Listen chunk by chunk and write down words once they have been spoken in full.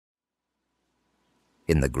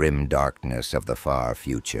In the grim darkness of the far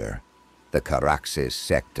future, the Kharaxis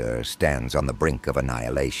sector stands on the brink of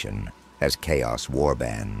annihilation as Chaos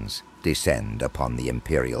Warbands descend upon the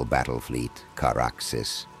Imperial Battlefleet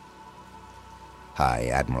Kharaxis. High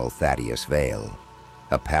Admiral Thaddeus Vale,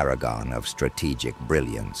 a paragon of strategic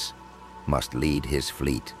brilliance, must lead his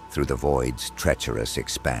fleet through the void's treacherous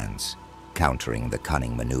expanse, countering the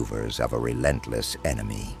cunning maneuvers of a relentless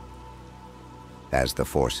enemy. As the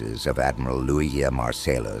forces of Admiral Lucia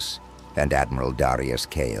Marcellus and Admiral Darius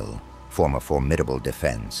Kael form a formidable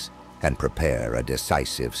defense and prepare a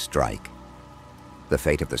decisive strike, the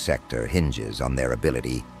fate of the sector hinges on their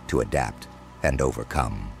ability to adapt and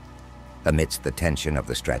overcome. Amidst the tension of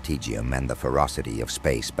the strategium and the ferocity of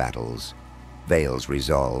space battles, Vale's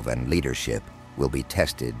resolve and leadership will be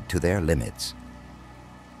tested to their limits.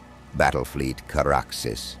 Battlefleet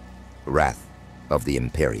Kharaxis, Wrath of the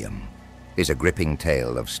Imperium, is a gripping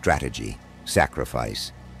tale of strategy,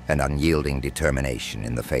 sacrifice, and unyielding determination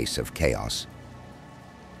in the face of chaos.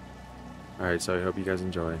 Alright, so I hope you guys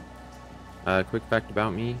enjoy. A quick fact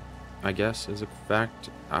about me, I guess, is a fact.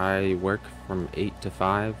 I work from 8 to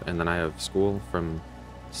 5, and then I have school from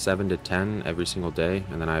 7 to 10 every single day,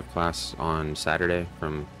 and then I have class on Saturday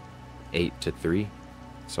from 8 to 3.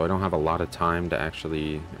 So I don't have a lot of time to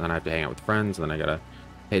actually, and then I have to hang out with friends, and then I gotta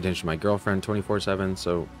pay attention to my girlfriend 24/7,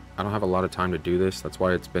 so I don't have a lot of time to do this. That's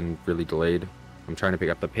why it's been really delayed. I'm trying to pick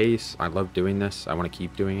up the pace. I love doing this. I want to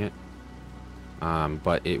keep doing it.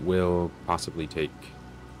 But it will possibly take,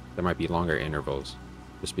 there might be longer intervals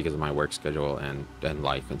just because of my work schedule and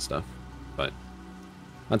life and stuff. But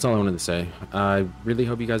that's all I wanted to say. I really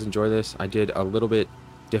hope you guys enjoy this. I did a little bit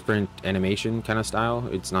different animation kind of style.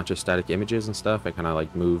 It's not just static images and stuff. I kind of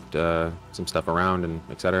like moved some stuff around and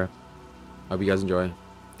etc. Hope you guys enjoy.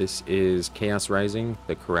 This is Chaos Rising,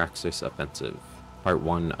 the Kharaxis Offensive, part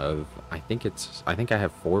 1 of, I think I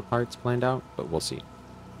have 4 parts planned out, but we'll see.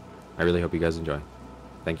 I really hope you guys enjoy.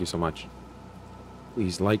 Thank you so much.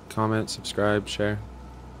 Please like, comment, subscribe, share.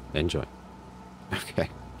 Enjoy. Okay,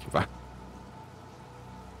 goodbye.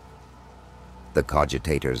 The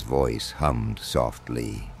cogitator's voice hummed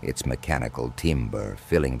softly, its mechanical timbre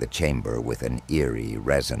filling the chamber with an eerie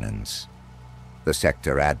resonance. The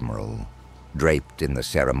sector admiral, draped in the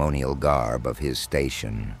ceremonial garb of his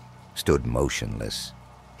station, stood motionless,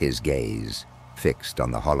 his gaze fixed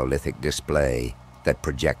on the hololithic display that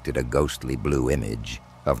projected a ghostly blue image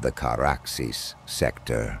of the Kharaxis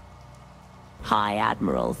sector. High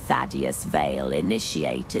Admiral Thaddeus Vale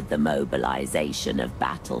initiated the mobilization of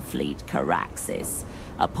Battlefleet Kharaxis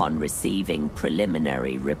upon receiving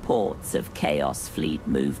preliminary reports of Chaos Fleet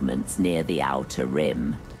movements near the Outer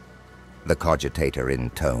Rim. The cogitator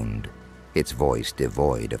intoned, its voice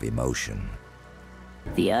devoid of emotion.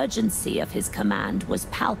 The urgency of his command was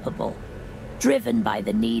palpable, driven by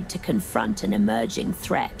the need to confront an emerging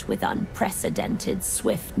threat with unprecedented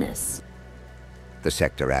swiftness. The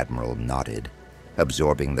sector admiral nodded,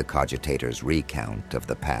 absorbing the cogitator's recount of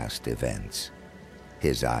the past events.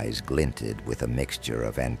 His eyes glinted with a mixture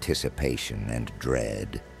of anticipation and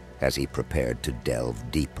dread as he prepared to delve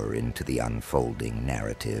deeper into the unfolding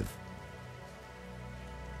narrative.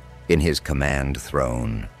 In his command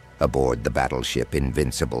throne, aboard the battleship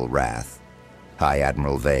Invincible Wrath, High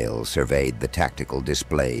Admiral Vale surveyed the tactical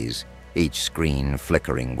displays, each screen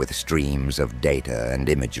flickering with streams of data and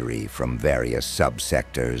imagery from various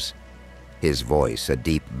subsectors. His voice, a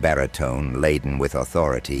deep baritone laden with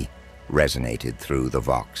authority, resonated through the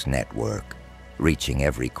Vox network, reaching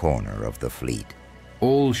every corner of the fleet.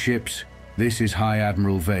 All ships, this is High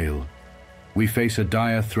Admiral Vale. We face a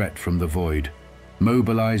dire threat from the void.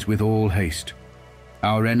 Mobilize with all haste.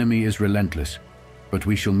 Our enemy is relentless, but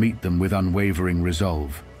we shall meet them with unwavering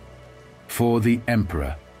resolve. For the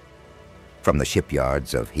Emperor. From the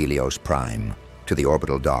shipyards of Helios Prime to the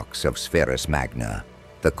orbital docks of Spherus Magna,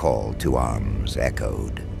 the call to arms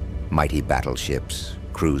echoed. Mighty battleships,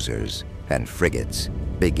 cruisers, and frigates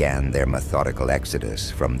began their methodical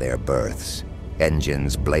exodus from their berths,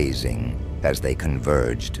 engines blazing as they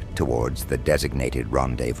converged towards the designated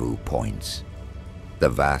rendezvous points. The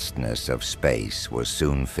vastness of space was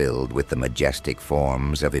soon filled with the majestic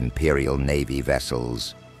forms of Imperial Navy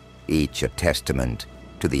vessels, each a testament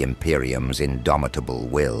to the Imperium's indomitable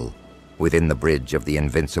will. Within the bridge of the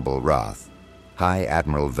Invincible Wrath, High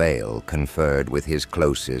Admiral Vale conferred with his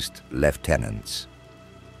closest lieutenants.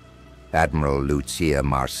 Admiral Lucia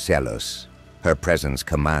Marcellus, her presence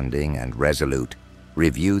commanding and resolute,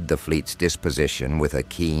 reviewed the fleet's disposition with a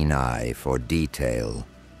keen eye for detail.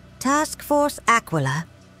 Task Force Aquila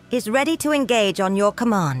is ready to engage on your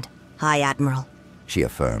command, High Admiral, she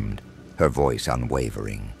affirmed, her voice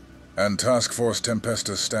unwavering. And Task Force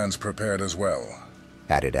Tempestus stands prepared as well,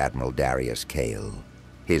 added Admiral Darius Kael,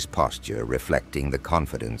 his posture reflecting the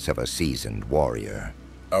confidence of a seasoned warrior.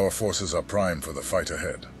 Our forces are primed for the fight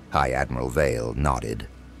ahead. High Admiral Vale nodded,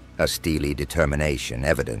 a steely determination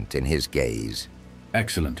evident in his gaze.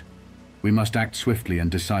 Excellent. We must act swiftly and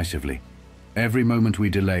decisively. Every moment we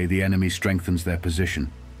delay, the enemy strengthens their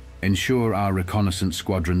position. Ensure our reconnaissance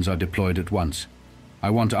squadrons are deployed at once. I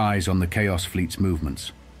want eyes on the Chaos Fleet's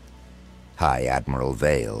movements. High Admiral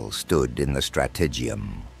Vale stood in the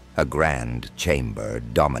strategium, a grand chamber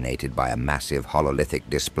dominated by a massive hololithic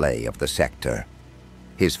display of the sector.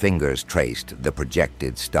 His fingers traced the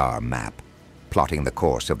projected star map, plotting the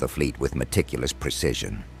course of the fleet with meticulous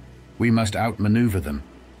precision. We must outmaneuver them.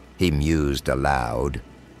 He mused aloud,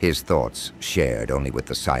 his thoughts shared only with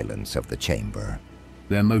the silence of the chamber.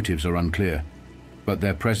 Their motives are unclear, but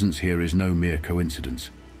their presence here is no mere coincidence.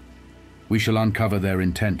 We shall uncover their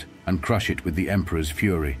intent and crush it with the Emperor's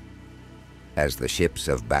fury. As the ships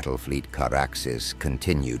of Battlefleet Kharaxis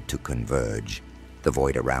continued to converge, the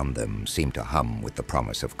void around them seemed to hum with the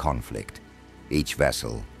promise of conflict. Each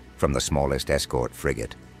vessel, from the smallest escort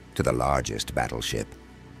frigate to the largest battleship,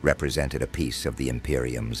 represented a piece of the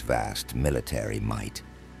Imperium's vast military might,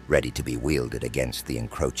 ready to be wielded against the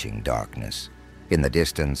encroaching darkness. In the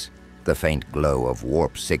distance, the faint glow of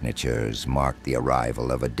warp signatures marked the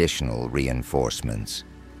arrival of additional reinforcements.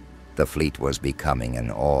 The fleet was becoming an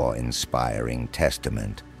awe-inspiring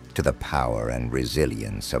testament to the power and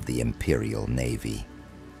resilience of the Imperial Navy.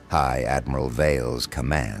 High Admiral Vale's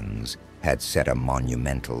commands had set a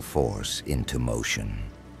monumental force into motion,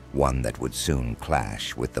 one that would soon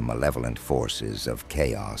clash with the malevolent forces of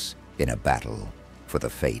chaos in a battle for the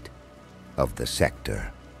fate of the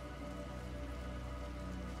sector.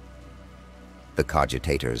 The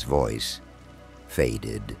cogitator's voice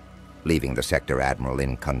faded, leaving the sector admiral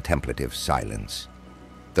in contemplative silence.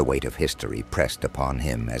 The weight of history pressed upon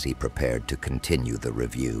him as he prepared to continue the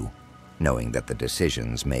review, knowing that the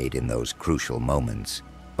decisions made in those crucial moments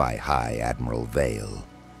by High Admiral Vale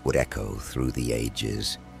would echo through the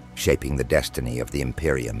ages, shaping the destiny of the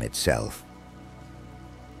Imperium itself.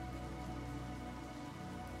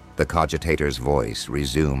 The cogitator's voice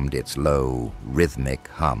resumed its low, rhythmic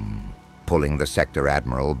hum, pulling the sector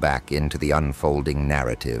admiral back into the unfolding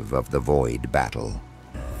narrative of the Void battle.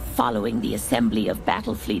 Following the assembly of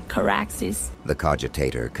Battlefleet Kharaxis, The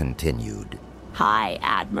cogitator continued. High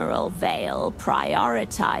Admiral Vale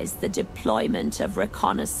prioritized the deployment of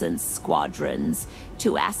reconnaissance squadrons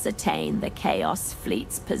to ascertain the Chaos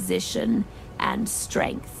Fleet's position and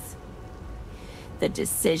strength. The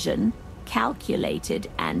decision, calculated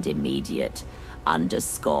and immediate,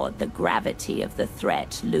 underscored the gravity of the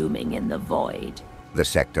threat looming in the void. The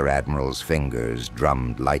sector admiral's fingers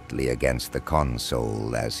drummed lightly against the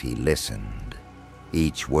console as he listened,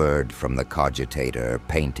 each word from the cogitator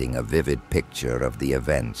painting a vivid picture of the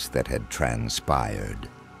events that had transpired.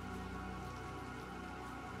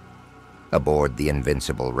 Aboard the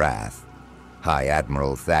Invincible Wrath, High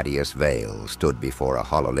Admiral Thaddeus Vale stood before a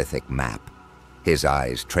hololithic map, his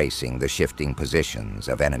eyes tracing the shifting positions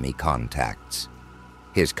of enemy contacts.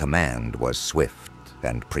 His command was swift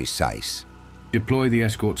and precise. Deploy the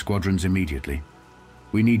escort squadrons immediately.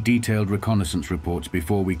 We need detailed reconnaissance reports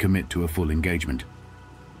before we commit to a full engagement.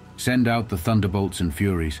 Send out the Thunderbolts and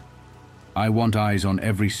Furies. I want eyes on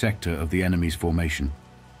every sector of the enemy's formation.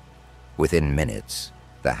 Within minutes,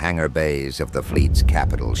 the hangar bays of the fleet's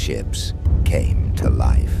capital ships came to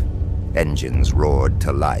life. Engines roared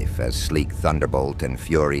to life as sleek Thunderbolt and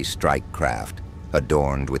Fury strike craft,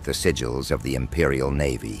 adorned with the sigils of the Imperial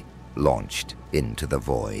Navy, launched into the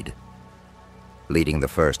void. Leading the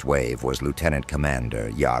first wave was Lieutenant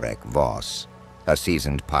Commander Yarek Voss, a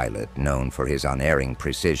seasoned pilot known for his unerring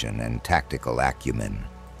precision and tactical acumen.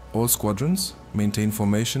 All squadrons, maintain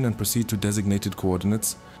formation and proceed to designated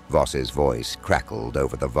coordinates. Voss's voice crackled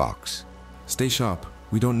over the vox. Stay sharp.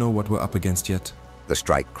 We don't know what we're up against yet. The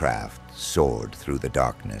strike craft soared through the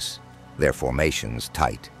darkness, their formations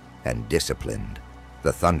tight and disciplined.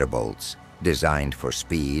 The Thunderbolts, designed for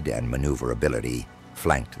speed and maneuverability,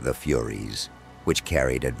 flanked the Furies, which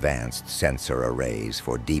carried advanced sensor arrays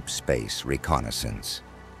for deep space reconnaissance.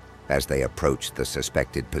 As they approached the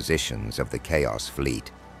suspected positions of the Chaos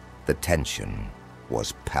Fleet, the tension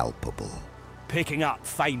was palpable. Picking up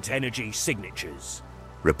faint energy signatures,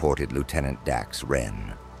 reported Lieutenant Dax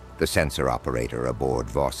Wren, the sensor operator aboard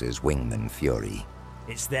Voss's Wingman Fury.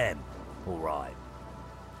 It's them, all right.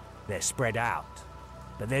 They're spread out,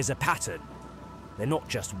 but there's a pattern. They're not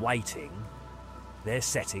just waiting, they're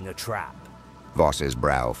setting a trap. Voss's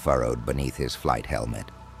brow furrowed beneath his flight helmet.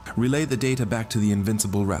 Relay the data back to the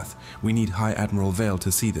Invincible Wrath. We need High Admiral Vale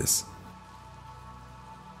to see this.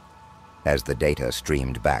 As the data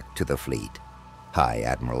streamed back to the fleet, High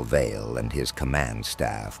Admiral Vale and his command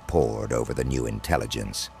staff pored over the new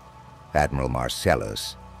intelligence. Admiral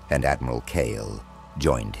Marcellus and Admiral Kael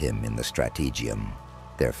joined him in the strategium,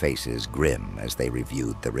 their faces grim as they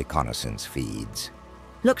reviewed the reconnaissance feeds.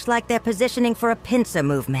 Looks like they're positioning for a pincer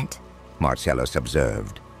movement, Marcellus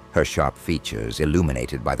observed, her sharp features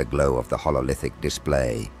illuminated by the glow of the hololithic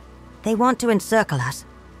display. They want to encircle us.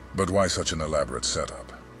 But why such an elaborate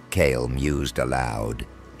setup? Kael mused aloud,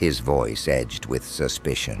 his voice edged with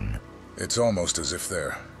suspicion. It's almost as if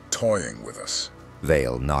they're toying with us.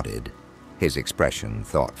 Vale nodded, his expression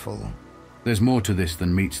thoughtful. There's more to this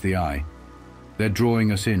than meets the eye. They're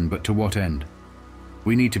drawing us in, but to what end?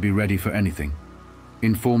 We need to be ready for anything.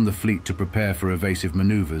 Inform the fleet to prepare for evasive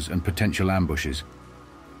maneuvers and potential ambushes.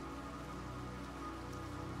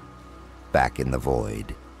 Back in the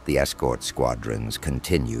void, the escort squadrons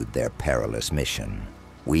continued their perilous mission,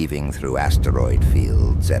 weaving through asteroid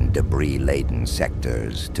fields and debris-laden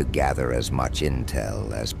sectors to gather as much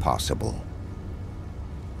intel as possible.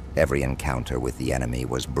 Every encounter with the enemy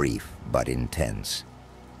was brief but intense,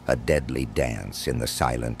 a deadly dance in the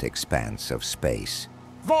silent expanse of space.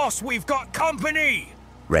 Voss, we've got company!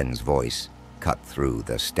 Ren's voice cut through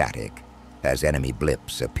the static as enemy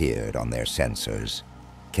blips appeared on their sensors.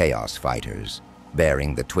 Chaos fighters,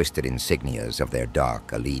 bearing the twisted insignias of their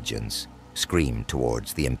dark allegiance, screamed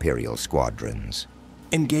towards the Imperial squadrons.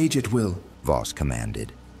 Engage at will, Voss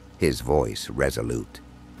commanded, his voice resolute.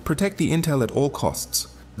 Protect the intel at all costs.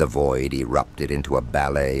 The void erupted into a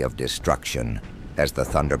ballet of destruction as the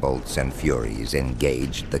thunderbolts and furies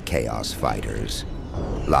engaged the Chaos fighters.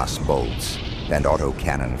 Lost bolts and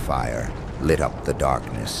autocannon fire lit up the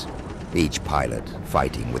darkness, each pilot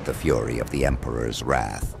fighting with the fury of the Emperor's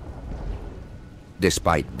wrath.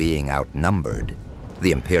 Despite being outnumbered,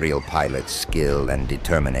 the Imperial pilots' skill and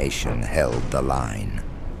determination held the line,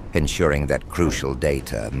 ensuring that crucial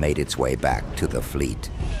data made its way back to the fleet.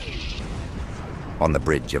 On the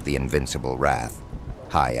bridge of the Invincible Wrath,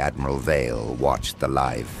 High Admiral Vale watched the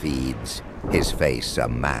live feeds, his face a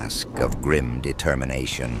mask of grim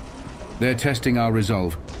determination. They're testing our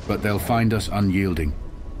resolve, but they'll find us unyielding.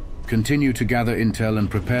 Continue to gather intel and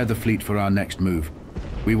prepare the fleet for our next move.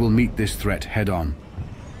 We will meet this threat head-on.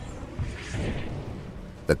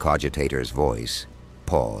 The cogitator's voice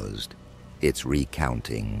paused, its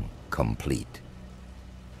recounting complete.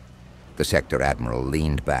 The Sector Admiral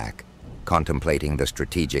leaned back, contemplating the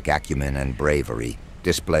strategic acumen and bravery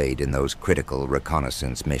displayed in those critical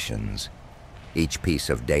reconnaissance missions. Each piece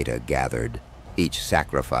of data gathered, each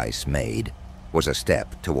sacrifice made, was a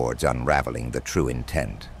step towards unraveling the true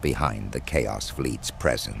intent behind the Chaos Fleet's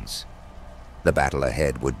presence. The battle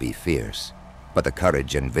ahead would be fierce, but the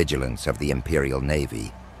courage and vigilance of the Imperial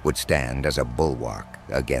Navy would stand as a bulwark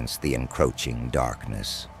against the encroaching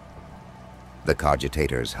darkness. The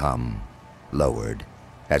cogitator's hum lowered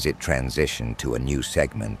as it transitioned to a new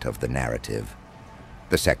segment of the narrative.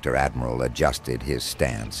 The Sector Admiral adjusted his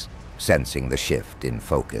stance, sensing the shift in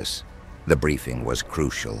focus. The briefing was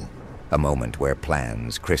crucial, a moment where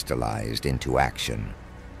plans crystallized into action.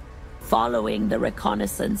 Following the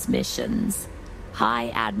reconnaissance missions, High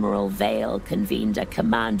Admiral Vale convened a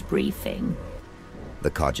command briefing.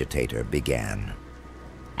 The cogitator began.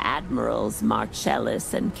 Admirals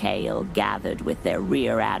Marcellus and Kael gathered with their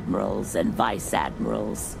rear admirals and vice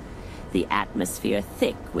admirals, the atmosphere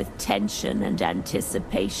thick with tension and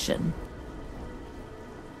anticipation.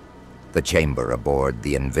 The chamber aboard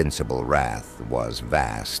the Invincible Wrath was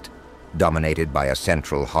vast, dominated by a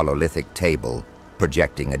central hololithic table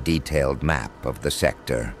projecting a detailed map of the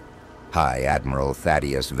sector. High Admiral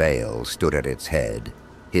Thaddeus Vale stood at its head,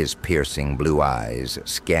 his piercing blue eyes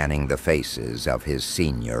scanning the faces of his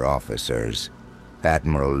senior officers.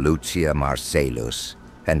 Admiral Lucia Marcellus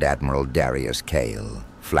and Admiral Darius Kael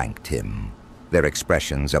flanked him, their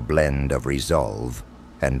expressions a blend of resolve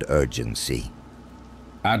and urgency.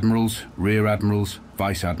 Admirals, rear admirals,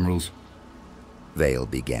 vice admirals. Vale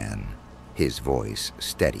began, his voice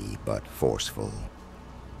steady but forceful.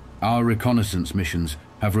 Our reconnaissance missions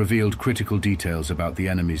have revealed critical details about the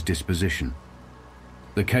enemy's disposition.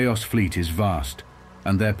 The Chaos Fleet is vast,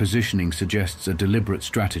 and their positioning suggests a deliberate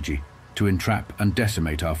strategy to entrap and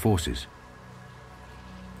decimate our forces.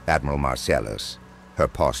 Admiral Marcellus, her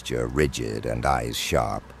posture rigid and eyes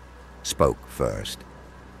sharp, spoke first.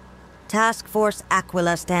 Task Force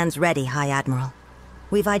Aquila stands ready, High Admiral.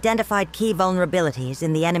 We've identified key vulnerabilities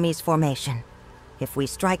in the enemy's formation. If we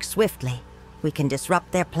strike swiftly, we can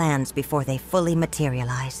disrupt their plans before they fully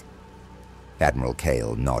materialize. Admiral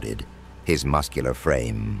Kael nodded, his muscular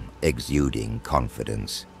frame exuding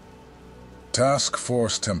confidence. Task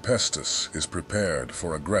Force Tempestus is prepared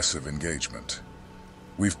for aggressive engagement.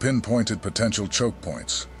 We've pinpointed potential choke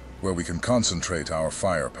points where we can concentrate our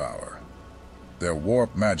firepower. Their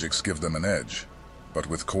warp magics give them an edge, but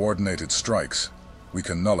with coordinated strikes, we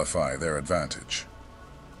can nullify their advantage.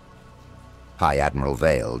 High Admiral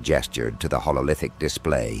Vale gestured to the hololithic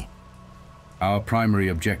display. Our primary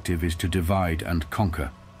objective is to divide and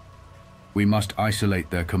conquer. We must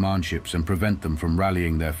isolate their command ships and prevent them from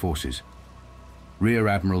rallying their forces. Rear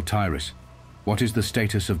Admiral Tyrus, what is the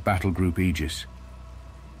status of Battle Group Aegis?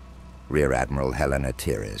 Rear Admiral Helena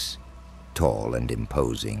Tyrus, tall and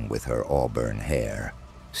imposing with her auburn hair,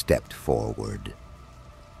 stepped forward.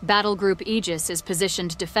 Battle Group Aegis is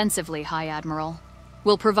positioned defensively, High Admiral.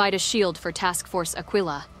 We'll provide a shield for Task Force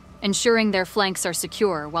Aquila, ensuring their flanks are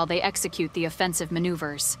secure while they execute the offensive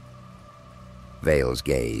maneuvers. Vale's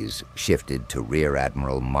gaze shifted to Rear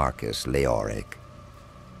Admiral Marcus Leoric.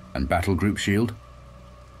 And Battle Group Shield?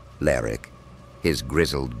 Leoric, his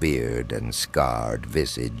grizzled beard and scarred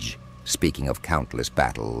visage, speaking of countless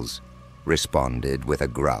battles, responded with a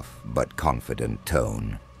gruff but confident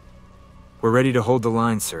tone. We're ready to hold the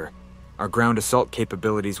line, sir. Our ground assault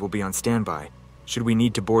capabilities will be on standby, should we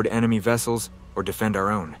need to board enemy vessels or defend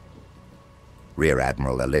our own. Rear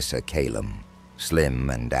Admiral Alyssa Calum, slim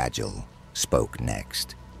and agile, spoke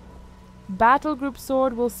next. Battle Group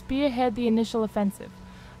Sword will spearhead the initial offensive.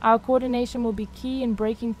 Our coordination will be key in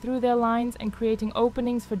breaking through their lines and creating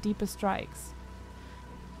openings for deeper strikes.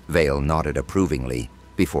 Vale nodded approvingly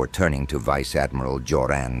before turning to Vice Admiral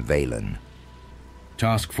Joran Valen.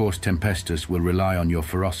 Task Force Tempestus will rely on your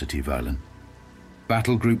ferocity, Valen.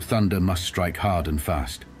 Battle Group Thunder must strike hard and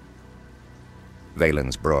fast.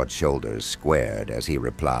 Valen's broad shoulders squared as he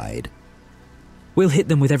replied. We'll hit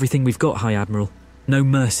them with everything we've got, High Admiral. No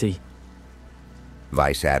mercy.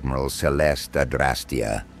 Vice Admiral Celeste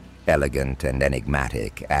Adrastia, elegant and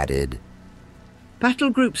enigmatic, added, Battle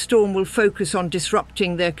Group Storm will focus on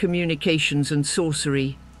disrupting their communications and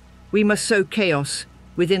sorcery. We must sow chaos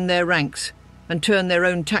within their ranks and turn their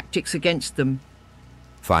own tactics against them.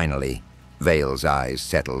 Finally, Vale's eyes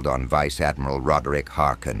settled on Vice Admiral Roderick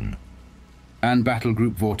Harkon. And Battle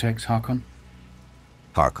Group Vortex, Harkon?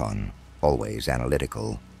 Harkon, always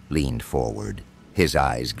analytical, leaned forward, his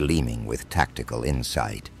eyes gleaming with tactical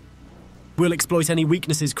insight. We'll exploit any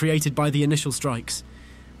weaknesses created by the initial strikes.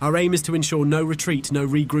 Our aim is to ensure no retreat, no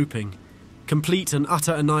regrouping. Complete and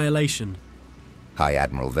utter annihilation. High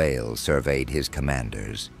Admiral Vale surveyed his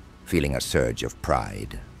commanders, feeling a surge of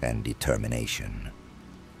pride and determination.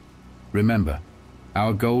 Remember,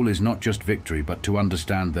 our goal is not just victory, but to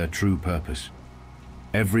understand their true purpose.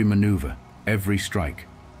 Every maneuver, every strike,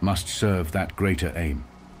 must serve that greater aim.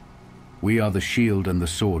 We are the shield and the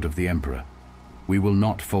sword of the Emperor. We will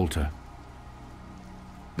not falter.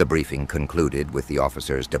 The briefing concluded with the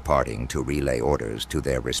officers departing to relay orders to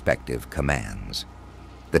their respective commands.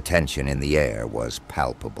 The tension in the air was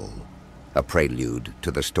palpable, a prelude to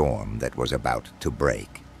the storm that was about to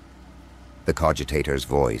break. The cogitator's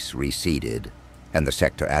voice receded, and the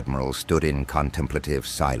sector admiral stood in contemplative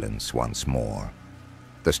silence once more.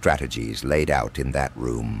 The strategies laid out in that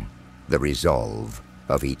room, the resolve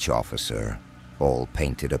of each officer, all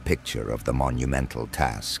painted a picture of the monumental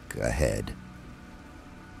task ahead.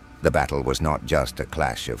 The battle was not just a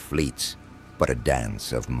clash of fleets, but a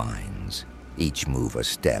dance of minds, each move a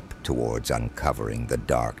step towards uncovering the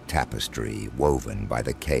dark tapestry woven by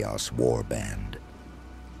the Chaos Warband.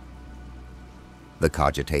 The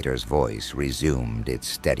cogitator's voice resumed its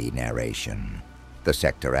steady narration, the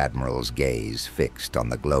sector admiral's gaze fixed on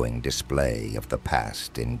the glowing display of the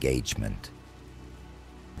past engagement.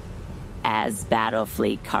 As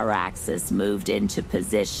Battlefleet Kharaxis moved into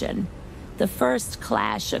position, the first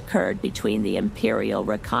clash occurred between the Imperial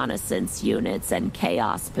reconnaissance units and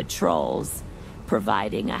Chaos patrols,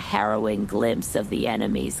 providing a harrowing glimpse of the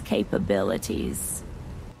enemy's capabilities.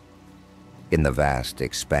 In the vast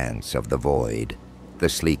expanse of the void, the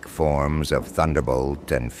sleek forms of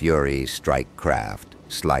Thunderbolt and Fury strike craft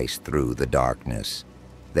sliced through the darkness,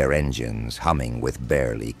 their engines humming with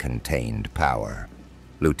barely contained power.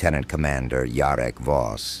 Lieutenant Commander Jarek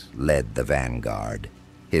Voss led the vanguard,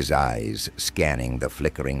 his eyes scanning the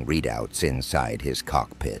flickering readouts inside his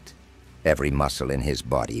cockpit. Every muscle in his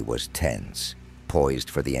body was tense, poised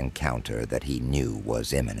for the encounter that he knew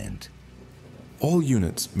was imminent. All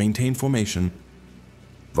units maintain formation.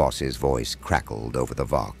 Voss's voice crackled over the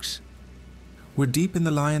vox. We're deep in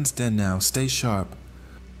the lion's den now. Stay sharp.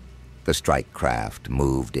 The strike craft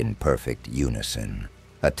moved in perfect unison,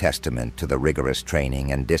 a testament to the rigorous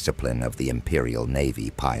training and discipline of the Imperial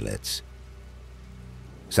Navy pilots.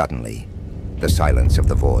 Suddenly, the silence of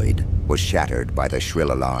the void was shattered by the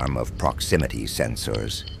shrill alarm of proximity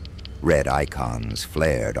sensors. Red icons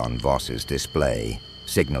flared on Voss's display,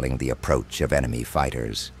 signaling the approach of enemy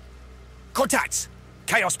fighters. Contacts!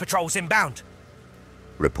 Chaos patrols inbound!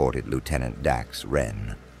 Reported Lieutenant Dax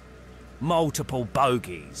Wren. Multiple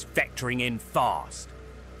bogies, vectoring in fast.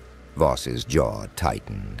 Voss's jaw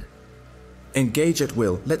tightened. Engage at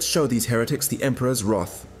will. Let's show these heretics the Emperor's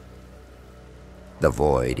wrath. The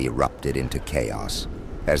void erupted into chaos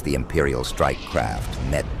as the Imperial strike craft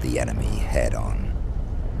met the enemy head-on.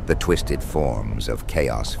 The twisted forms of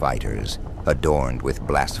Chaos fighters, adorned with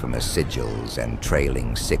blasphemous sigils and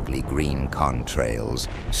trailing sickly green contrails,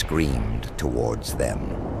 screamed towards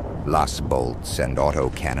them. Lost bolts and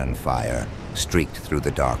autocannon fire streaked through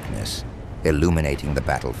the darkness, illuminating the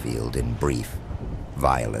battlefield in brief,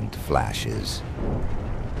 violent flashes.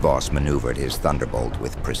 Voss maneuvered his Thunderbolt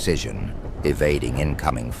with precision, evading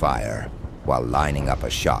incoming fire, while lining up a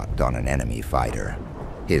shot on an enemy fighter.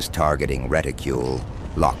 His targeting reticule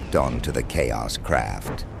locked onto the Chaos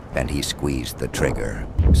craft, and he squeezed the trigger,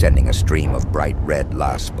 sending a stream of bright red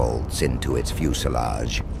last bolts into its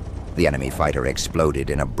fuselage. The enemy fighter exploded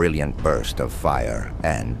in a brilliant burst of fire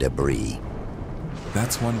and debris.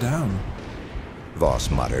 That's one down,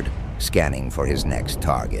 Voss muttered, scanning for his next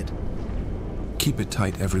target. Keep it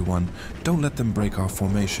tight, everyone. Don't let them break our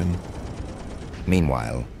formation.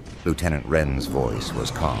 Meanwhile, Lieutenant Wren's voice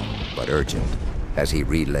was calm but urgent as he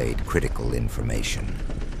relayed critical information.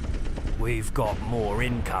 We've got more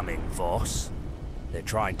incoming, Voss. They're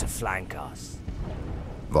trying to flank us.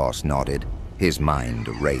 Voss nodded, his mind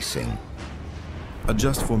racing.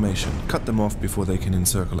 Adjust formation. Cut them off before they can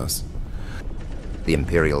encircle us. The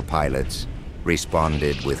Imperial pilots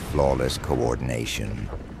responded with flawless coordination,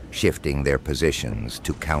 shifting their positions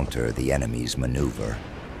to counter the enemy's maneuver.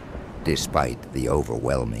 Despite the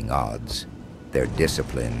overwhelming odds, their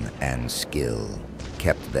discipline and skill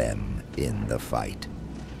kept them in the fight.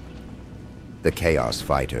 The Chaos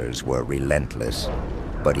fighters were relentless,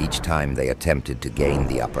 but each time they attempted to gain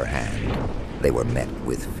the upper hand, they were met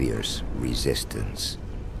with fierce resistance.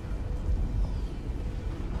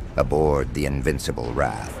 Aboard the Invincible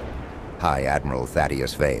Wrath, High Admiral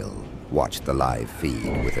Thaddeus Vale watched the live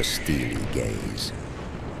feed with a steely gaze.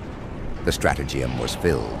 The strategium was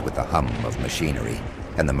filled with the hum of machinery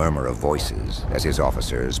and the murmur of voices as his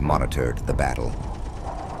officers monitored the battle.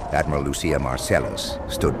 Admiral Lucia Marcellus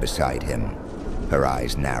stood beside him, her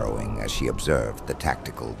eyes narrowing as she observed the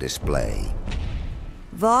tactical display.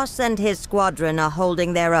 Voss and his squadron are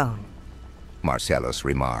holding their own, Marcellus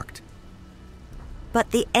remarked.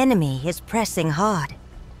 But the enemy is pressing hard.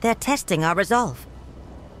 They're testing our resolve.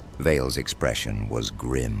 Vale's expression was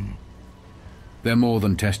grim. They're more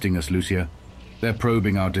than testing us, Lucia. They're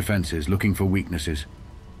probing our defenses, looking for weaknesses.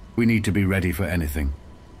 We need to be ready for anything.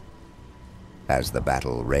 As the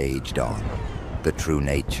battle raged on, the true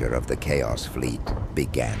nature of the Chaos fleet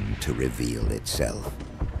began to reveal itself.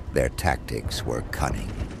 Their tactics were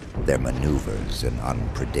cunning, their maneuvers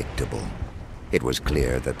unpredictable. It was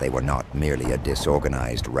clear that they were not merely a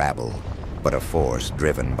disorganized rabble, but a force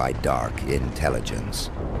driven by dark intelligence.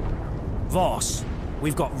 Voss,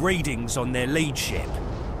 we've got readings on their lead ship.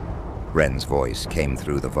 Wren's voice came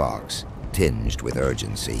through the Vox, tinged with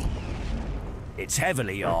urgency. It's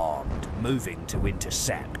heavily armed, moving to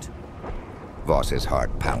intercept. Voss's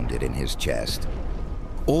heart pounded in his chest.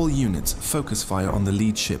 All units, focus fire on the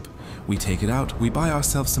lead ship. We take it out, we buy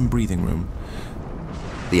ourselves some breathing room.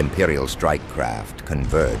 The Imperial strike craft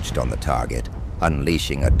converged on the target,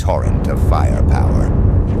 unleashing a torrent of firepower.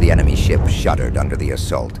 The enemy ship shuddered under the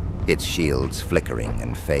assault, its shields flickering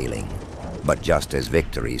and failing. But just as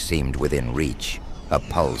victory seemed within reach, a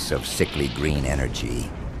pulse of sickly green energy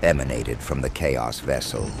emanated from the Chaos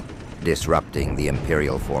vessel, disrupting the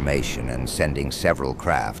Imperial formation and sending several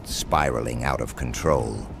craft spiraling out of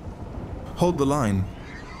control. Hold the line,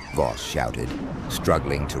 Voss shouted,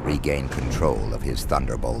 struggling to regain control of his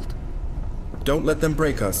Thunderbolt. Don't let them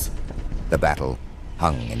break us. The battle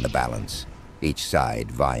hung in the balance, each side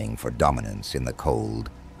vying for dominance in the cold,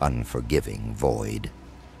 unforgiving void.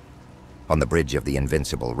 On the bridge of the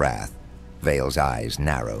Invincible Wrath, Vale's eyes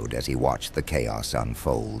narrowed as he watched the chaos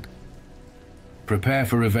unfold. Prepare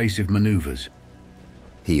for evasive maneuvers,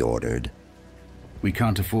 he ordered. We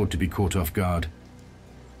can't afford to be caught off guard.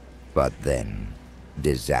 But then,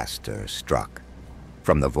 disaster struck.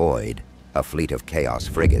 From the void, a fleet of Chaos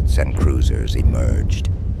frigates and cruisers emerged,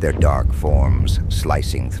 their dark forms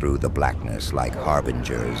slicing through the blackness like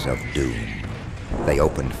harbingers of doom. They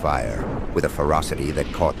opened fire with a ferocity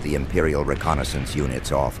that caught the Imperial reconnaissance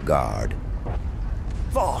units off guard.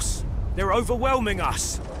 Voss, they're overwhelming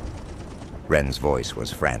us! Ren's voice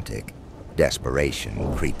was frantic,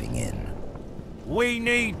 desperation creeping in. We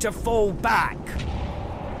need to fall back!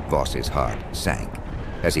 Voss's heart sank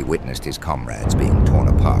as he witnessed his comrades being torn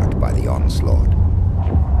apart by the onslaught.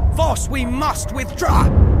 Voss, we must withdraw!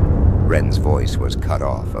 Ren's voice was cut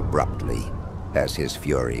off abruptly as his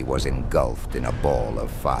fury was engulfed in a ball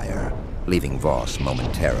of fire, leaving Voss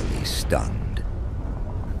momentarily stunned.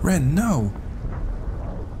 Ren, no!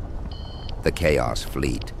 The Chaos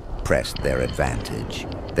Fleet pressed their advantage,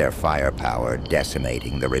 their firepower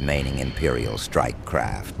decimating the remaining Imperial strike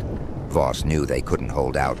craft. Voss knew they couldn't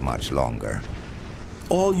hold out much longer.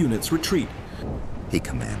 All units retreat, he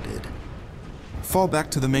commanded. Fall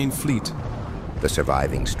back to the main fleet. The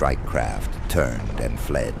surviving strike craft turned and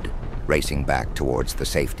fled, racing back towards the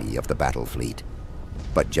safety of the battle fleet.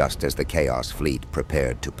 But just as the Chaos Fleet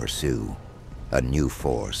prepared to pursue, a new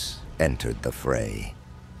force entered the fray.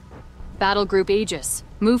 Battle Group Aegis,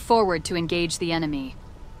 move forward to engage the enemy.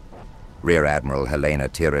 Rear Admiral Helena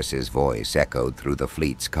Tyrrus's voice echoed through the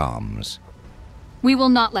fleet's comms. We will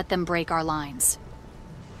not let them break our lines.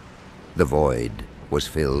 The void was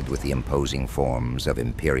filled with the imposing forms of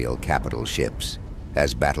Imperial capital ships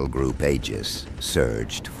as Battle Group Aegis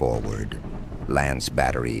surged forward. Lance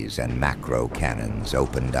batteries and macro cannons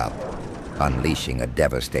opened up, unleashing a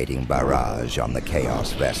devastating barrage on the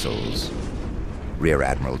Chaos vessels. Rear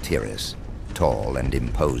Admiral Tyrrus, tall and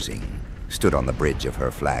imposing, stood on the bridge of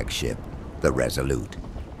her flagship, the Resolute.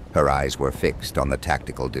 Her eyes were fixed on the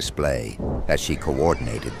tactical display as she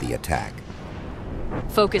coordinated the attack.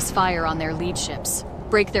 Focus fire on their lead ships.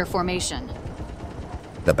 Break their formation.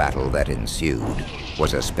 The battle that ensued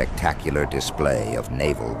was a spectacular display of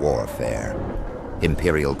naval warfare.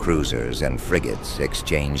 Imperial cruisers and frigates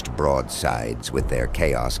exchanged broadsides with their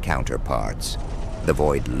Chaos counterparts. The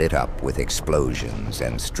void lit up with explosions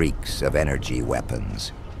and streaks of energy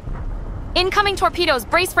weapons. Incoming torpedoes,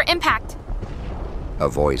 brace for impact! A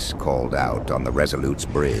voice called out on the Resolute's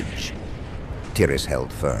bridge. Tyrrus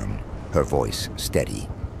held firm, her voice steady.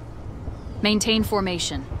 Maintain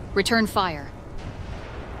formation. Return fire.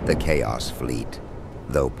 The Chaos Fleet,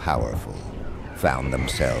 though powerful, found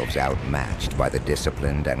themselves outmatched by the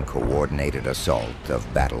disciplined and coordinated assault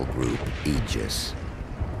of Battle Group Aegis.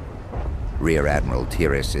 Rear Admiral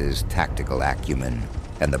Tyrrus's tactical acumen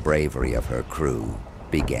and the bravery of her crew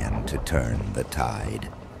began to turn the tide.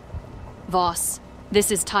 Voss,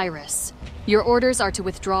 this is Tyrus. Your orders are to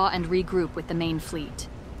withdraw and regroup with the main fleet.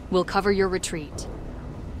 We'll cover your retreat.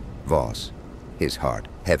 Voss, his heart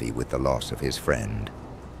heavy with the loss of his friend,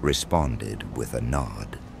 responded with a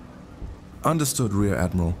nod. Understood, Rear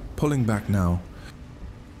Admiral. Pulling back now.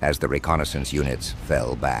 As the reconnaissance units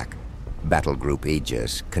fell back, Battle Group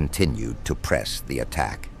Aegis continued to press the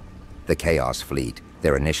attack. The Chaos Fleet,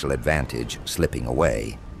 their initial advantage slipping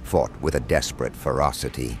away, fought with a desperate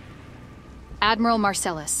ferocity. Admiral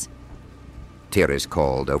Marcellus. Tyrrus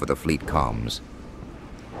called over the fleet comms.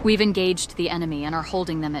 We've engaged the enemy and are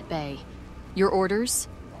holding them at bay. Your orders?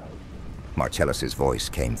 Marcellus's voice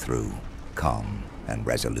came through, calm and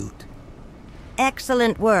resolute.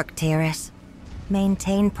 Excellent work, Tyrrus.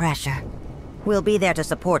 Maintain pressure. We'll be there to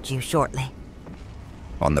support you shortly.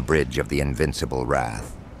 On the bridge of the Invincible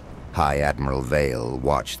Wrath, High Admiral Vale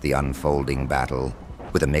watched the unfolding battle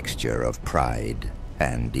with a mixture of pride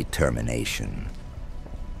and determination.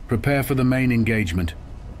 Prepare for the main engagement,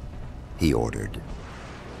 he ordered.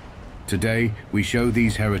 Today, we show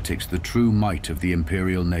these heretics the true might of the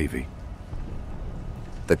Imperial Navy.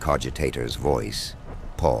 The cogitator's voice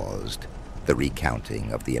paused, the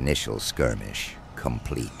recounting of the initial skirmish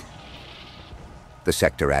complete. The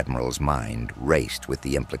Sector Admiral's mind raced with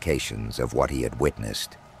the implications of what he had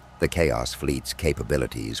witnessed. The Chaos Fleet's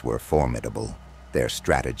capabilities were formidable, their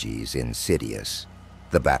strategies insidious.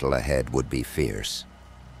 The battle ahead would be fierce,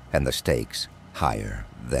 and the stakes higher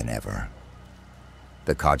than ever.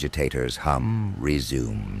 The cogitator's hum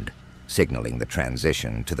resumed, signaling the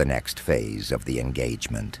transition to the next phase of the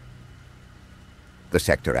engagement. The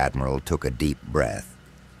Sector Admiral took a deep breath,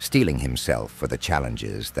 steeling himself for the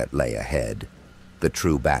challenges that lay ahead. The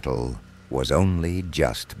true battle was only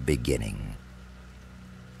just beginning.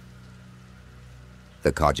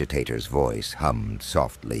 The cogitator's voice hummed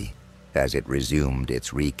softly as it resumed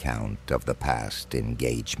its recount of the past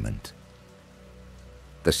engagement.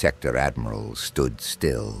 The Sector Admiral stood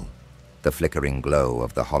still, the flickering glow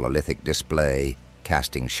of the hololithic display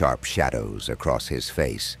casting sharp shadows across his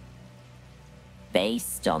face.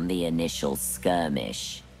 Based on the initial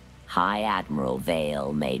skirmish, High Admiral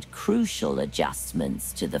Vale made crucial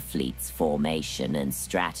adjustments to the fleet's formation and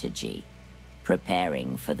strategy,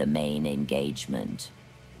 preparing for the main engagement.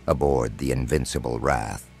 Aboard the Invincible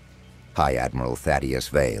Wrath, High Admiral Thaddeus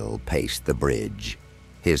Vale paced the bridge,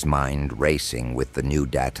 his mind racing with the new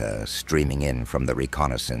data streaming in from the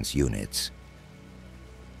reconnaissance units.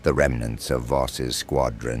 The remnants of Voss's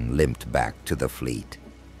squadron limped back to the fleet,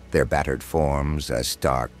 their battered forms a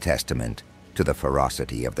stark testament to the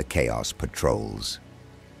ferocity of the Chaos patrols.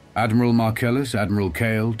 Admiral Marcellus, Admiral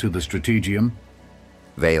Kael, to the strategium.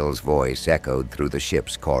 Vale's voice echoed through the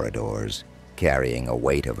ship's corridors, carrying a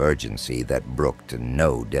weight of urgency that brooked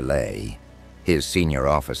no delay. His senior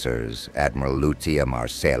officers, Admiral Lucia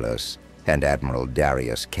Marcellus and Admiral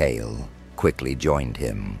Darius Kael, quickly joined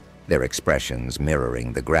him, their expressions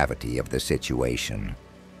mirroring the gravity of the situation.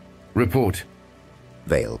 Report,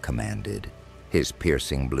 Vale commanded, his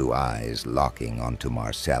piercing blue eyes locking onto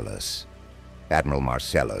Marcellus. Admiral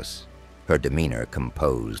Marcellus, her demeanor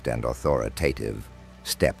composed and authoritative,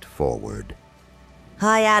 stepped forward.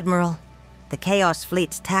 High Admiral, the Chaos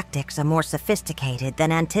Fleet's tactics are more sophisticated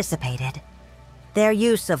than anticipated. Their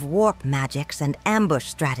use of warp magics and ambush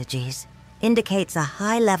strategies indicates a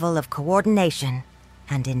high level of coordination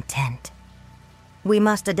and intent. We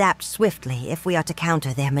must adapt swiftly if we are to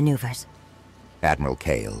counter their maneuvers. Admiral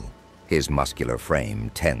Kael, his muscular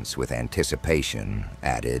frame tense with anticipation,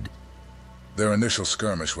 added, Their initial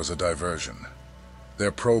skirmish was a diversion.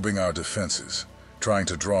 They're probing our defenses, trying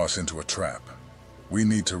to draw us into a trap. We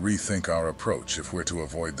need to rethink our approach if we're to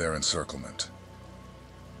avoid their encirclement.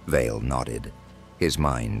 Vale nodded, his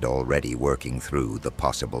mind already working through the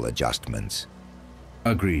possible adjustments.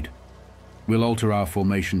 Agreed. We'll alter our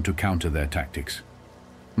formation to counter their tactics.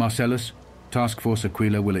 Marcellus, Task Force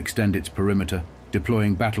Aquila will extend its perimeter,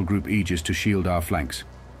 deploying Battle Group Aegis to shield our flanks.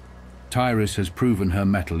 Tyrus has proven her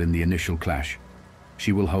mettle in the initial clash.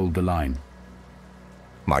 She will hold the line.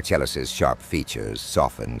 Marcellus's sharp features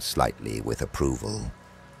softened slightly with approval.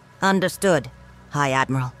 Understood, High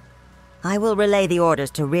Admiral. I will relay the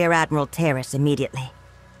orders to Rear Admiral Terrace immediately.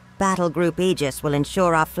 Battle Group Aegis will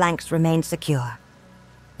ensure our flanks remain secure.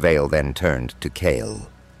 Vale then turned to Kael.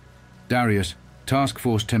 Darius, Task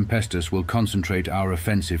Force Tempestus will concentrate our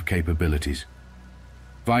offensive capabilities.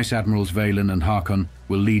 Vice Admirals Valen and Harkon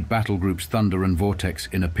will lead Battle Groups Thunder and Vortex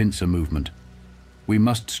in a pincer movement. We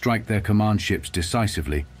must strike their command ships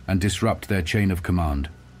decisively and disrupt their chain of command.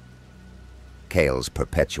 Kael's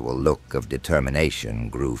perpetual look of determination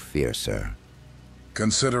grew fiercer.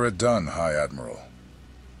 Consider it done, High Admiral.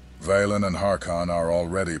 Valen and Harkon are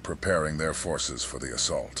already preparing their forces for the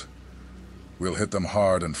assault. We'll hit them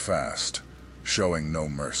hard and fast, showing no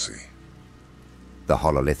mercy. The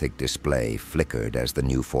hololithic display flickered as the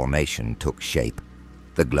new formation took shape,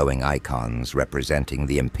 the glowing icons representing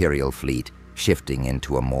the Imperial fleet shifting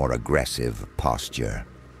into a more aggressive posture.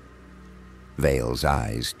 Vale's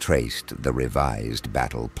eyes traced the revised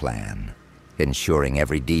battle plan, ensuring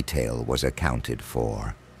every detail was accounted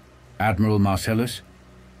for. Admiral Marcellus?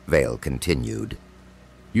 Vale continued.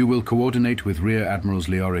 You will coordinate with Rear Admirals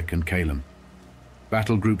Leoric and Calum.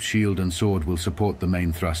 Battle Groups Shield and Sword will support the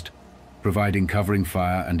main thrust, providing covering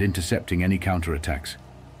fire and intercepting any counterattacks.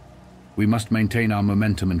 We must maintain our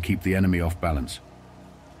momentum and keep the enemy off balance.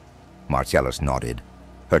 Marcellus nodded,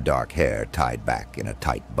 her dark hair tied back in a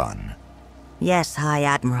tight bun. Yes, High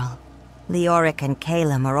Admiral. Leoric and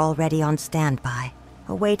Calum are already on standby,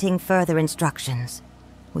 awaiting further instructions.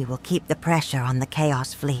 We will keep the pressure on the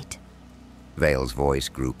Chaos Fleet. Vale's voice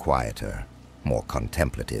grew quieter, more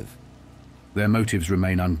contemplative. Their motives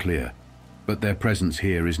remain unclear, but their presence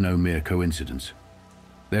here is no mere coincidence.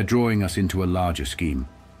 They're drawing us into a larger scheme,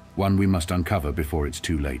 one we must uncover before it's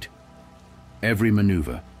too late. Every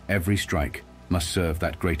maneuver, every strike, must serve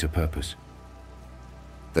that greater purpose.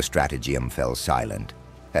 The strategium fell silent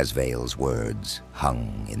as Vale's words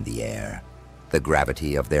hung in the air, the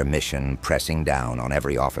gravity of their mission pressing down on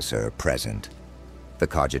every officer present. The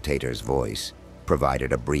cogitator's voice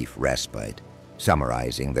provided a brief respite,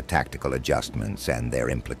 summarizing the tactical adjustments and their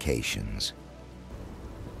implications.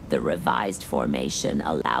 The revised formation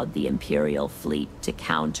allowed the Imperial fleet to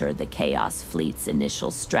counter the Chaos fleet's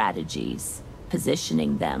initial strategies,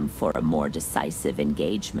 positioning them for a more decisive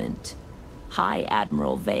engagement. High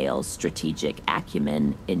Admiral Vale's strategic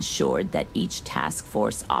acumen ensured that each task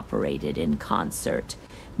force operated in concert,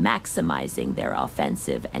 maximizing their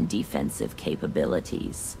offensive and defensive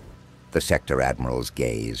capabilities. The Sector Admiral's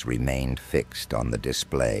gaze remained fixed on the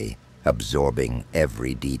display, absorbing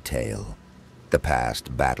every detail. The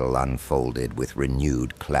past battle unfolded with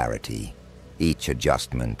renewed clarity, each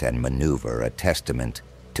adjustment and maneuver a testament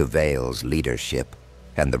to Vale's leadership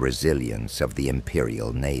and the resilience of the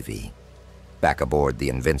Imperial Navy. Back aboard the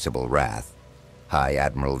Invincible Wrath, High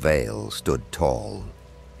Admiral Vale stood tall,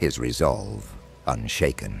 his resolve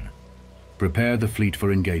unshaken. Prepare the fleet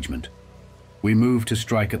for engagement. We move to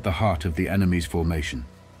strike at the heart of the enemy's formation.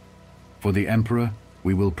 For the Emperor,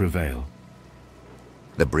 we will prevail.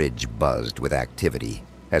 The bridge buzzed with activity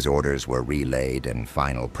as orders were relayed and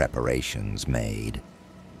final preparations made.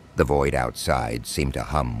 The void outside seemed to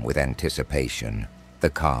hum with anticipation, the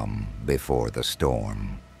calm before the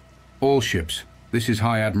storm. All ships, this is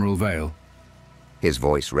High Admiral Vale. His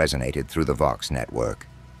voice resonated through the Vox network,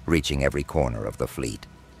 reaching every corner of the fleet.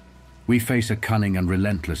 We face a cunning and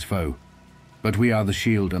relentless foe, but we are the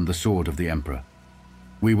shield and the sword of the Emperor.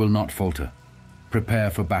 We will not falter. Prepare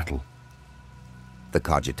for battle. The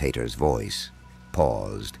cogitator's voice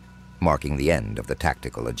paused, marking the end of the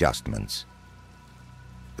tactical adjustments.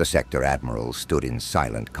 The sector admiral stood in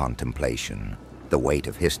silent contemplation, the weight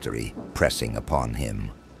of history pressing upon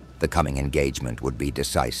him. The coming engagement would be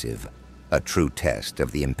decisive, a true test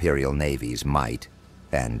of the Imperial Navy's might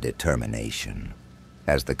and determination.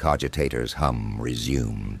 As the cogitator's hum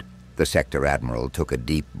resumed, the sector admiral took a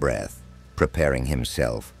deep breath, preparing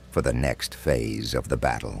himself for the next phase of the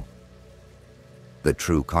battle. The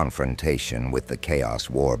true confrontation with the Chaos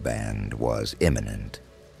Warband was imminent,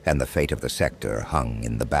 and the fate of the sector hung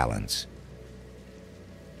in the balance.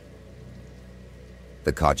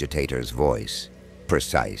 The cogitator's voice,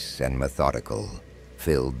 precise and methodical,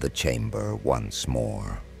 filled the chamber once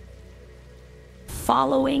more.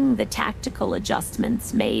 Following the tactical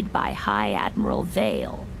adjustments made by High Admiral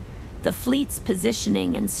Vale, the fleet's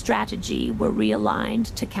positioning and strategy were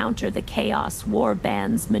realigned to counter the Chaos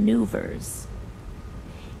Warband's maneuvers.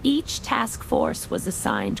 Each task force was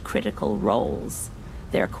assigned critical roles,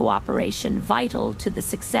 their cooperation vital to the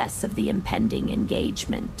success of the impending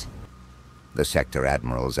engagement. The sector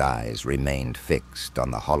admiral's eyes remained fixed on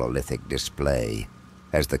the hololithic display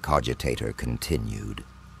as the cogitator continued,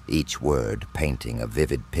 each word painting a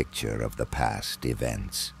vivid picture of the past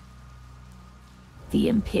events. The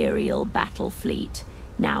Imperial Battlefleet,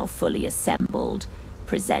 now fully assembled,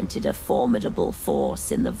 presented a formidable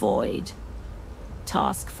force in the void.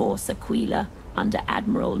 Task Force Aquila, under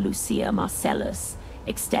Admiral Lucia Marcellus,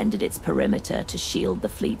 extended its perimeter to shield the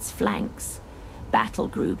fleet's flanks. Battle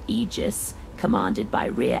Group Aegis, commanded by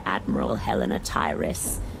Rear Admiral Helena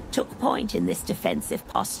Tyrus, took point in this defensive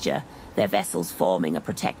posture, their vessels forming a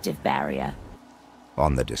protective barrier.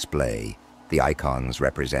 On the display, the icons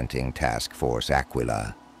representing Task Force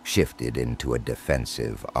Aquila shifted into a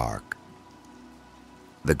defensive arc.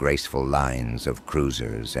 The graceful lines of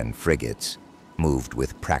cruisers and frigates moved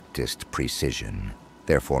with practiced precision,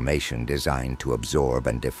 their formation designed to absorb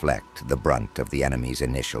and deflect the brunt of the enemy's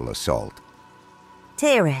initial assault.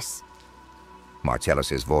 Darius.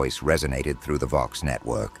 Marcellus's voice resonated through the Vox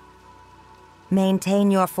network. Maintain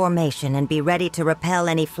your formation and be ready to repel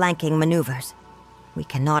any flanking maneuvers. We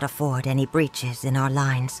cannot afford any breaches in our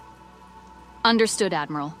lines. Understood,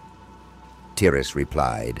 Admiral. Darius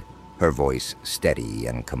replied, her voice steady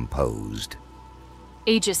and composed.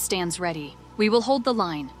 Aegis stands ready. We will hold the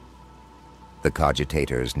line. The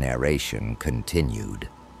cogitator's narration continued,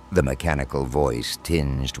 the mechanical voice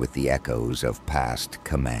tinged with the echoes of past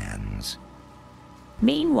commands.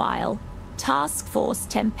 Meanwhile, Task Force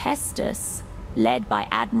Tempestus, led by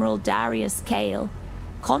Admiral Darius Kael,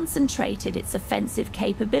 concentrated its offensive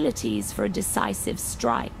capabilities for a decisive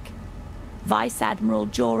strike. Vice Admiral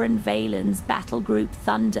Joran Valen's Battle Group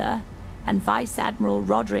Thunder and Vice Admiral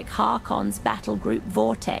Roderick Harkon's Battle Group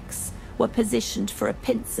Vortex were positioned for a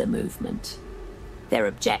pincer movement. Their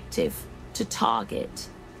objective, to target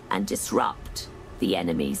and disrupt the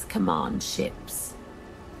enemy's command ships.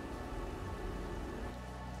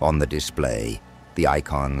 On the display, the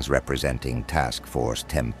icons representing Task Force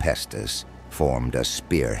Tempestus formed a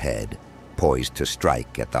spearhead, poised to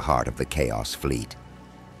strike at the heart of the Chaos Fleet.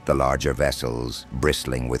 The larger vessels,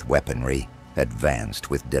 bristling with weaponry, advanced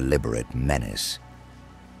with deliberate menace.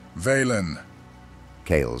 Valen.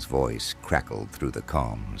 Kael's voice crackled through the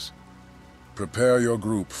comms. Prepare your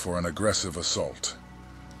group for an aggressive assault.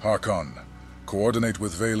 Harkon, coordinate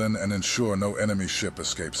with Valen and ensure no enemy ship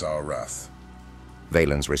escapes our wrath.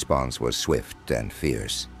 Valen's response was swift and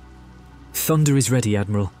fierce. Thunder is ready,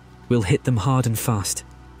 Admiral. We'll hit them hard and fast.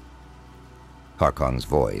 Harkon's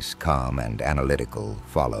voice, calm and analytical,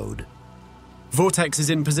 followed. Vortex is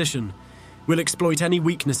in position. We'll exploit any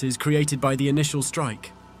weaknesses created by the initial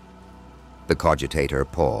strike. The cogitator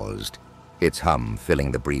paused, its hum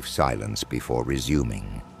filling the brief silence before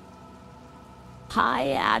resuming.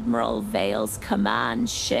 High Admiral Vale's command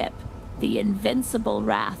ship, the Invincible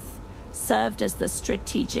Wrath, served as the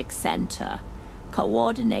strategic center,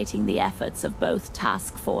 coordinating the efforts of both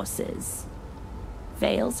task forces.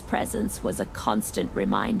 Vale's presence was a constant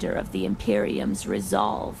reminder of the Imperium's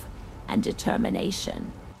resolve and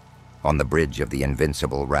determination. On the bridge of the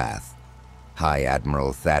Invincible Wrath, High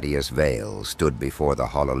Admiral Thaddeus Vale stood before the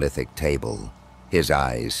hololithic table, his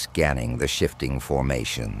eyes scanning the shifting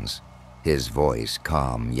formations. His voice,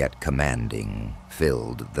 calm yet commanding,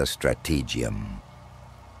 filled the strategium.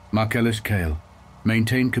 Marcellus, Kael,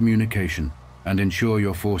 maintain communication and ensure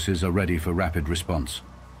your forces are ready for rapid response.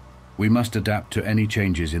 We must adapt to any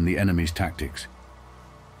changes in the enemy's tactics.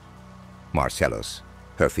 Marcellus,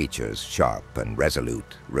 her features sharp and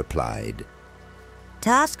resolute, replied,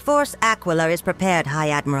 Task Force Aquila is prepared, High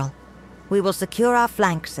Admiral. We will secure our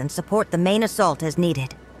flanks and support the main assault as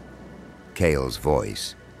needed. Kael's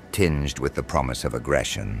voice, tinged with the promise of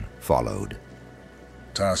aggression, followed.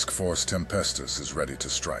 Task Force Tempestus is ready to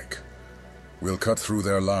strike. We'll cut through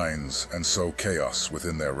their lines and sow chaos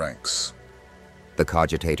within their ranks. The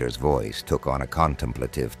cogitator's voice took on a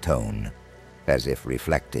contemplative tone, as if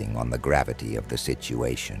reflecting on the gravity of the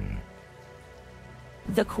situation.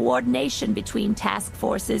 The coordination between task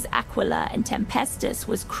forces Aquila and Tempestus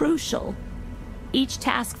was crucial. Each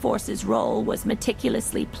task force's role was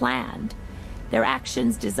meticulously planned, their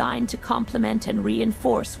actions designed to complement and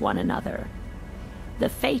reinforce one another. The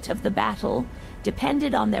fate of the battle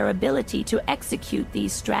depended on their ability to execute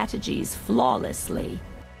these strategies flawlessly.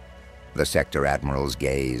 The Sector Admiral's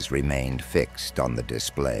gaze remained fixed on the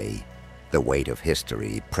display, the weight of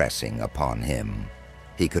history pressing upon him.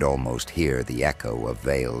 He could almost hear the echo of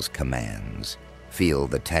Vale's commands, feel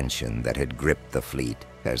the tension that had gripped the fleet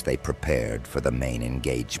as they prepared for the main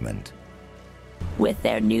engagement. With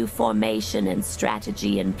their new formation and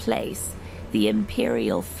strategy in place, the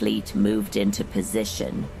Imperial fleet moved into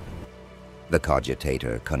position. The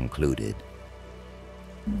cogitator concluded.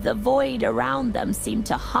 The void around them seemed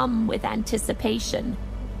to hum with anticipation,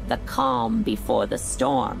 the calm before the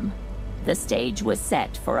storm. The stage was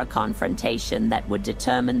set for a confrontation that would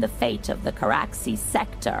determine the fate of the Kharaxis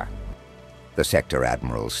sector. The Sector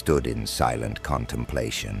Admiral stood in silent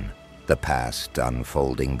contemplation, the past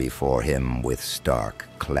unfolding before him with stark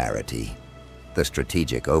clarity. The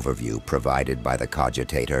strategic overview provided by the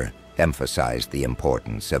cogitator emphasized the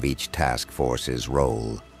importance of each task force's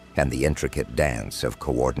role and the intricate dance of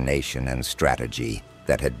coordination and strategy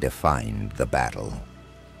that had defined the battle.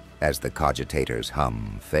 As the cogitator's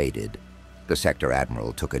hum faded, the Sector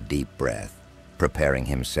Admiral took a deep breath, preparing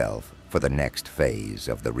himself for the next phase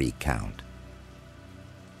of the recount.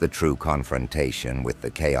 The true confrontation with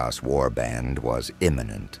the Chaos Warband was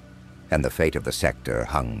imminent, and the fate of the sector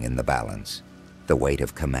hung in the balance. The weight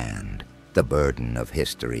of command, the burden of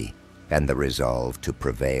history, and the resolve to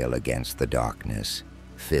prevail against the darkness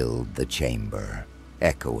filled the chamber,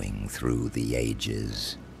 echoing through the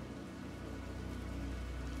ages.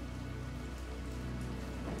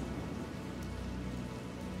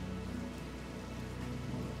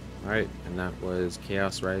 Alright, and that was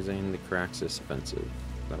Chaos Rising, the Kharaxis Offensive.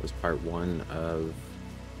 That was part 1 of,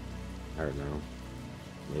 I don't know,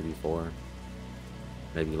 maybe 4,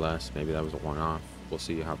 maybe less, maybe that was a one-off. We'll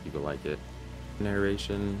see how people like it.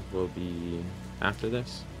 Narration will be after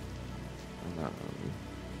this.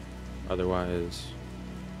 Otherwise,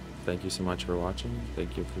 thank you so much for watching.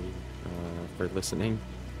 Thank you for listening.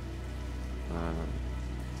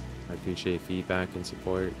 I appreciate feedback and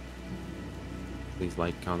support. Please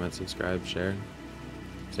like, comment, subscribe, share.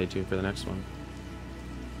 Stay tuned for the next one.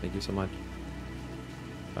 Thank you so much.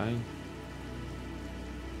 Bye.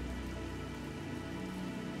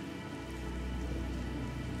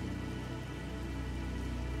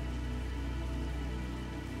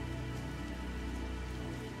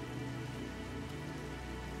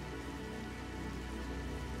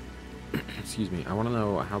 Excuse me. I want to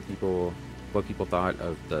know what people thought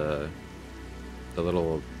of the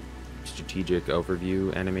little strategic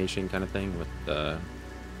overview animation kind of thing with the,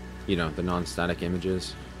 you know, the non-static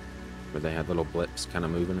images where they had little blips kind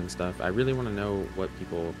of moving and stuff. I really want to know what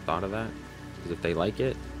people thought of that, because if they like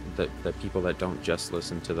it, the people that don't just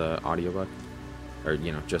listen to the audiobook, or,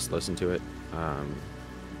 you know, just listen to it,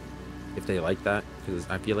 if they like that, because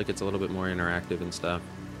I feel like it's a little bit more interactive and stuff.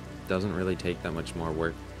 Doesn't really take that much more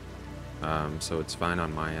work, so it's fine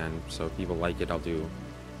on my end. So if people like it, I'll do,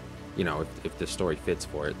 you know, if the story fits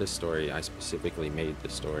for it. This story, I specifically made the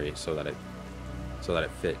story so that it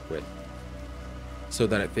fit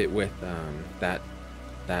with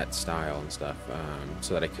that style and stuff,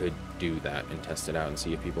 so that I could do that and test it out and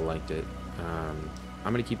see if people liked it. I'm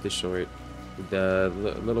gonna keep this short. The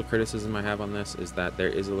little criticism I have on this is that there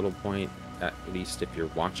is a little point at least if you're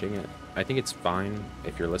watching it. I think it's fine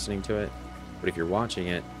if you're listening to it, but if you're watching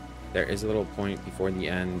it, there is a little point before the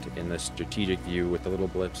end in the strategic view with the little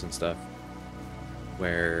blips and stuff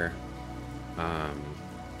where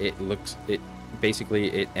it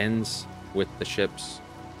ends with the ships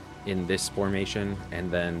in this formation,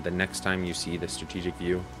 and then the next time you see the strategic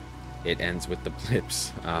view, it ends with the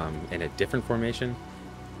blips in a different formation.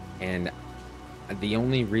 And the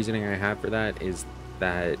only reasoning I have for that is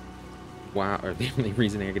that, the only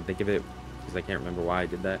reasoning I can think of it, because I can't remember why I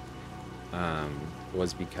did that,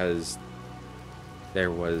 was because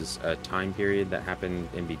there was a time period that happened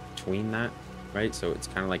in between that, right? So it's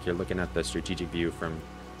kind of like you're looking at the strategic view from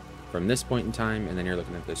this point in time, and then you're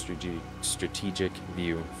looking at the strategic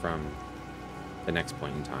view from the next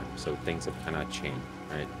point in time. So things have kind of changed,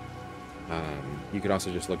 right? You could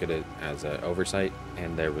also just look at it as an oversight,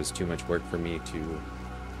 and there was too much work for me to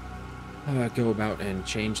go about and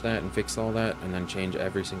change that and fix all that, and then change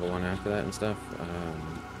every single one after that and stuff,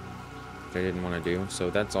 which I didn't want to do. So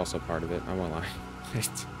that's also part of it. I won't lie.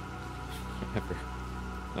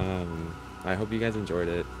 I hope you guys enjoyed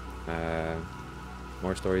it.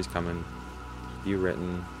 More stories coming, few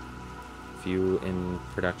written, few in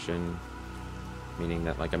production, meaning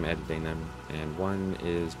that like I'm editing them, and one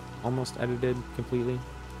is almost edited completely,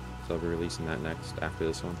 so I'll be releasing that next after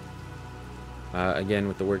this one. Again,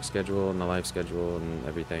 with the work schedule and the life schedule and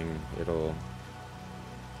everything, there'll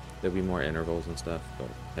be more intervals and stuff, but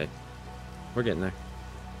hey, we're getting there.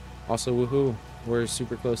 Also, woohoo, we're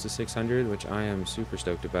super close to 600, which I am super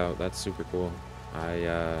stoked about. That's super cool.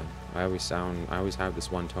 I always have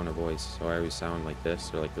this one tone of voice, so I always sound like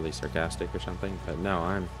this, or like really sarcastic or something, but no,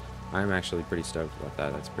 I'm actually pretty stoked about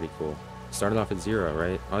that. That's pretty cool. Started off at 0,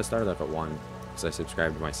 right? Oh, I started off at 1 because I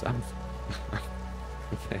subscribed to myself.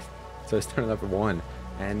 Okay, so I started off at 1,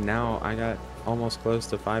 and now I got almost close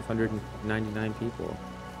to 599 people,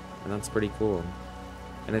 and that's pretty cool.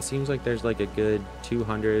 And it seems like there's like a good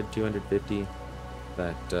 200, 250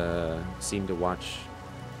 that seem to watch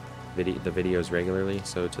the videos regularly.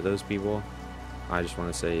 So to those people, I just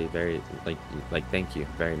want to say thank you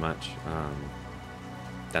very much.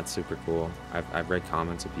 That's super cool. I've read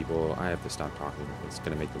comments of people. I have to stop talking. It's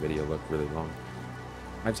gonna make the video look really long.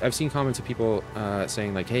 I've seen comments of people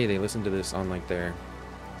saying like, hey, they listen to this on like their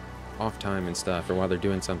off time and stuff, or while they're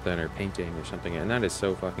doing something or painting or something, and that is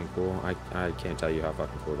so fucking cool. I can't tell you how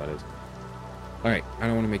fucking cool that is. Alright, I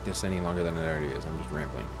don't want to make this any longer than it already is. I'm just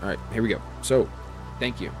rambling. Alright, here we go. So,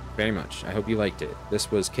 thank you very much. I hope you liked it. This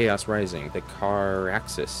was Chaos Rising, the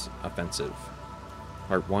Kharaxis Offensive.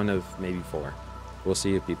 Part 1 of maybe 4. We'll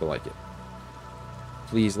see if people like it.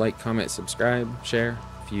 Please like, comment, subscribe, share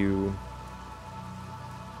if you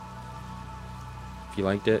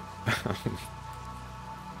liked it.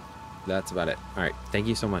 That's about it. Alright, thank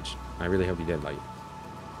you so much. I really hope you did like it.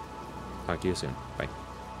 Talk to you soon.